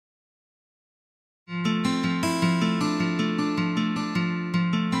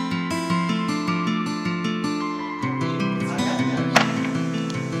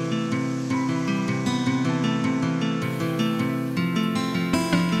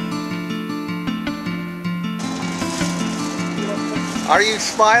Are you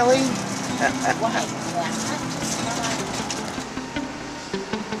smiling? Why?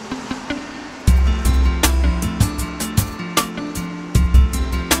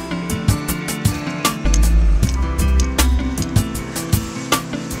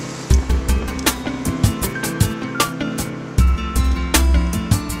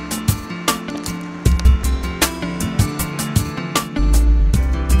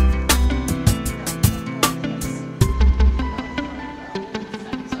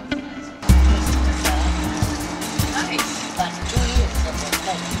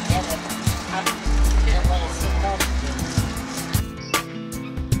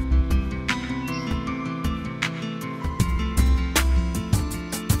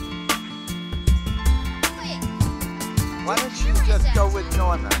 Why don't you just go with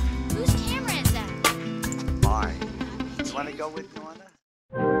Norma? Whose camera is that? Mine. You want to go with Norma?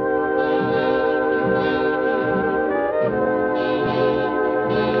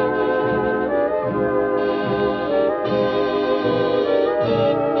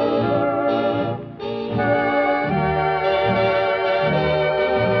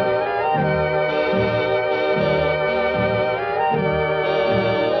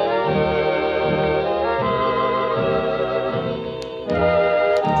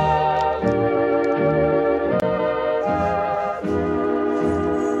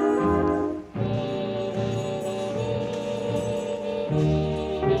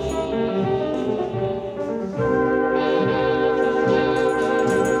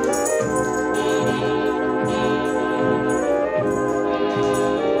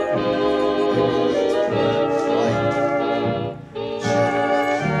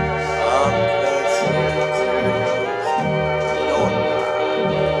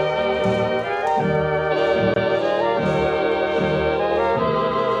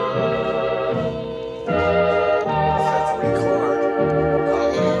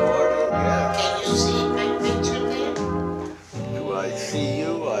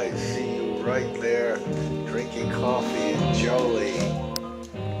 Right there, drinking coffee,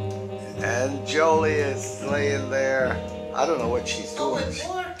 and Jolie is laying there. I don't know what she's doing. Oh, it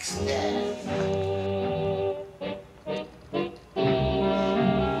works there.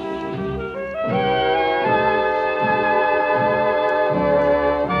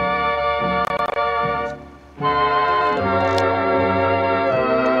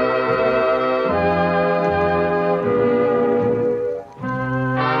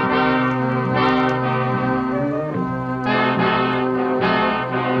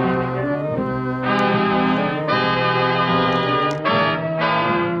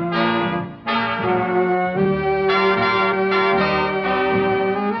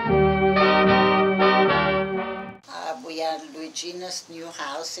 We are Luigina's new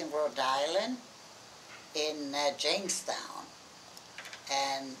house in Rhode Island, in Jamestown,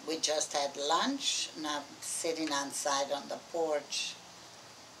 and we just had lunch. Now sitting outside on the porch.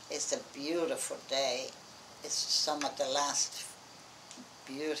 It's a beautiful day. It's some of the last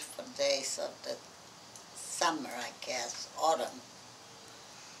beautiful days of the summer, I guess, autumn.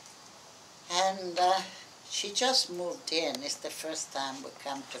 And she just moved in. It's the first time we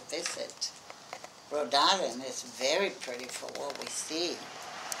come to visit. Rhode Island is very pretty for what we see,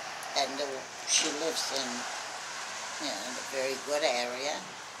 and she lives in, a very good area.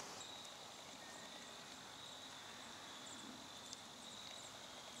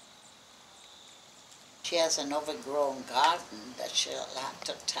 She has an overgrown garden that she'll have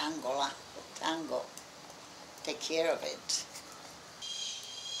to take care of it.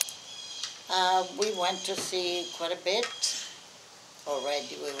 We went to see quite a bit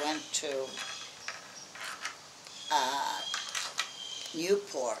already. We went to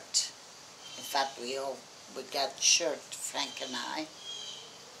Newport. In fact, we got shirt, Frank and I.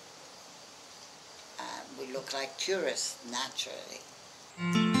 We look like tourists, naturally.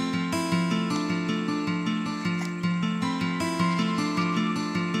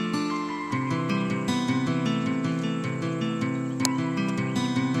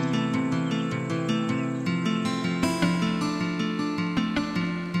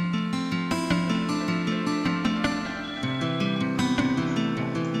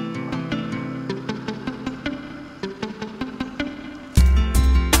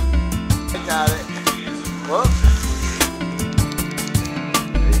 Got it. Whoop.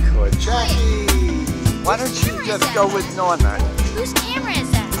 Record Jackie. Why don't you just go with Norma? Whose camera?